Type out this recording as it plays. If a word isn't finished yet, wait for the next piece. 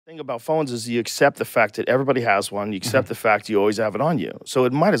Thing about phones is you accept the fact that everybody has one. You accept the fact you always have it on you. So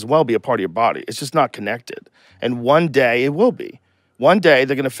it might as well be a part of your body. It's just not connected. And one day it will be. One day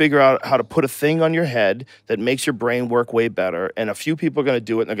they're going to figure out how to put a thing on your head that makes your brain work way better. And a few people are going to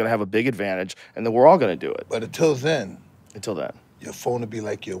do it and they're going to have a big advantage. And then we're all going to do it. But until then, your phone will be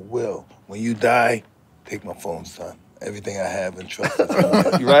like your will. When you die, take my phone, son. Everything I have and trust it.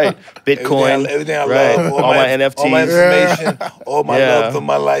 Right. Bitcoin. Everything I right. love. All my NFTs. All my information. All my love of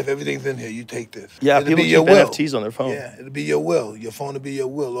my life. Everything's in here. You take this. Yeah, it'll people be keep your will. NFTs on their phone. Yeah, it'll be your will. Your phone will be your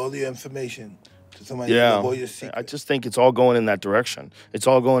will. All your information. To somebody all your secrets. I just think it's all going in that direction. It's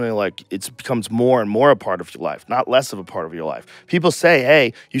all going in like, it becomes more and more a part of your life, not less of a part of your life. People say,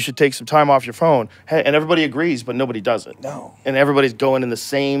 hey, you should take some time off your phone. Hey, and everybody agrees, but nobody does it. No. And everybody's going in the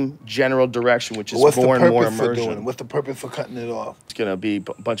same general direction, which is more and more immersion. What's the purpose for cutting it off? It's going to be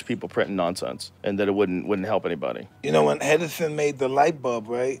a bunch of people printing nonsense, and that it wouldn't help anybody. You know, when Edison made the light bulb,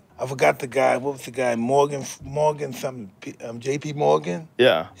 right? I forgot the guy. What was the guy? Morgan something. J.P. Morgan?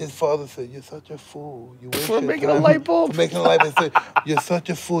 Yeah. His father said, you're such a fool. You for making a light bulb? For making a light bulb. Said, you're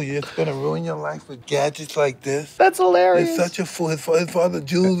such a fool. You're just going to ruin your life with gadgets like this. That's hilarious. You're such a fool. His father,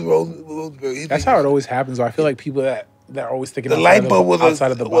 Jules Roseberry. That's how it always happens. I feel like people that are always thinking the light bulb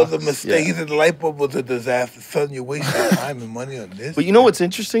outside of the box. was a mistake. Yeah. He said the light bulb was a disaster. Son, you're wasting time and money on this. But you know what's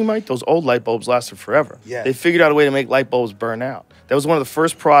interesting, Mike? Those old light bulbs lasted forever. Yeah. They figured out a way to make light bulbs burn out. That was one of the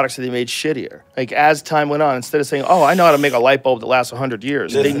first products that they made shittier. Like, as time went on, instead of saying, oh, I know how to make a light bulb that lasts 100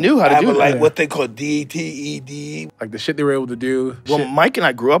 years, they knew how to do that. What they call DTED. Like the shit they were able to do. Well, Mike and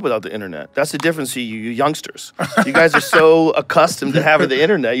I grew up without the internet. That's the difference to you youngsters. You guys are so accustomed to having the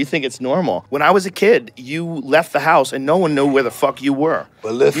internet, you think it's normal. When I was a kid, you left the house and no one knew where the fuck you were.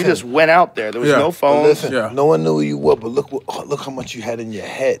 But listen, you just went out there. There was no phones. Listen, no one knew who you were, but look how much you had in your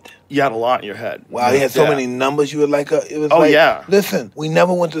head. You had a lot in your head. Wow, you had so many numbers. You were like it was listen, we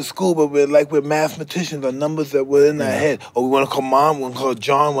never went to school, but we're mathematicians. Our numbers that were in our head. Or we want to call mom, we want to call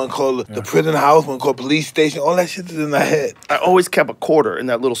John, we want to call the prison house, we want to call police station. All that shit is in our head. I always kept a quarter in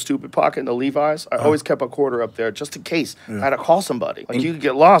that little stupid pocket in the Levi's. I always kept a quarter up there just in case I had to call somebody. Like, you could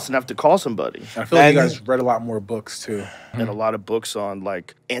get lost and have to call somebody. I feel like you guys read a lot more books, too. And a lot of books on,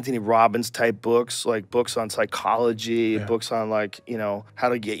 like, Anthony Robbins type books, like books on psychology, books on, like, you know, how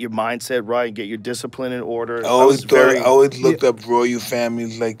to get your mindset right and get your discipline in order. I always looked up royal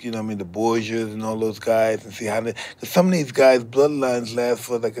families, like, you know, I mean, the Borgias and all those guys, and see how they, because some of these guys' bloodlines last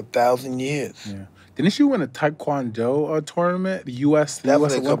for like 1,000 years. Yeah. Didn't you win a Taekwondo tournament? The U.S.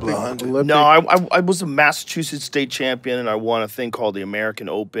 Olympic? No, I was a Massachusetts state champion, and I won a thing called the American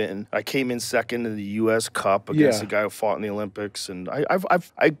Open. I came in second in the U.S. Cup against the guy who fought in the Olympics, and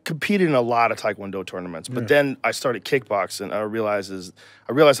I competed in a lot of Taekwondo tournaments. But then I started kickboxing, and I realized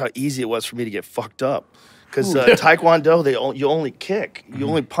how easy it was for me to get fucked up. Because Taekwondo, you only kick. You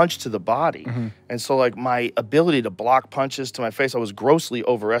only punch to the body. And so, like, my ability to block punches to my face, I was grossly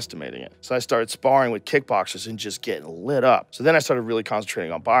overestimating it. So I started sparring with kickboxers and just getting lit up. So then I started really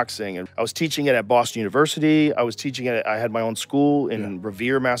concentrating on boxing. And I was teaching it at Boston University. I was teaching it, I had my own school in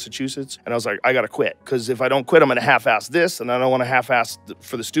Revere, Massachusetts. And I was like, I got to quit. Because if I don't quit, I'm going to half-ass this. And I don't want to half-ass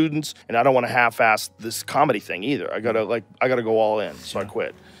for the students. And I don't want to half-ass this comedy thing either. I got to go all in. So I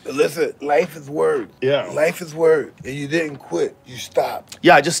quit. Listen, life is word. Yeah. Life is word. And you didn't quit. You stopped.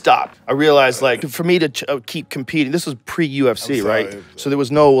 Yeah, I just stopped. I realized, like, for me to keep competing, this was pre-UFC, right? So there was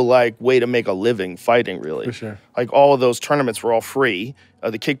no, like, way to make a living fighting, really. For sure. Like, all of those tournaments were all free.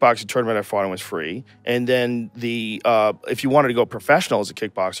 The kickboxing tournament I fought in was free. And then if you wanted to go professional as a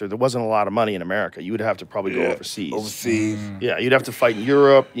kickboxer, there wasn't a lot of money in America. You would have to probably go overseas. Yeah, you'd have to fight in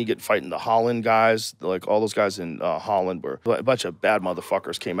Europe. You get fighting the Holland guys. Like, all those guys in Holland were a bunch of bad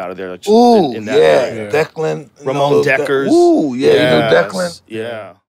motherfuckers came out of there. Like, in that area. Declan. Ramon Deckers. You know Declan? Yeah.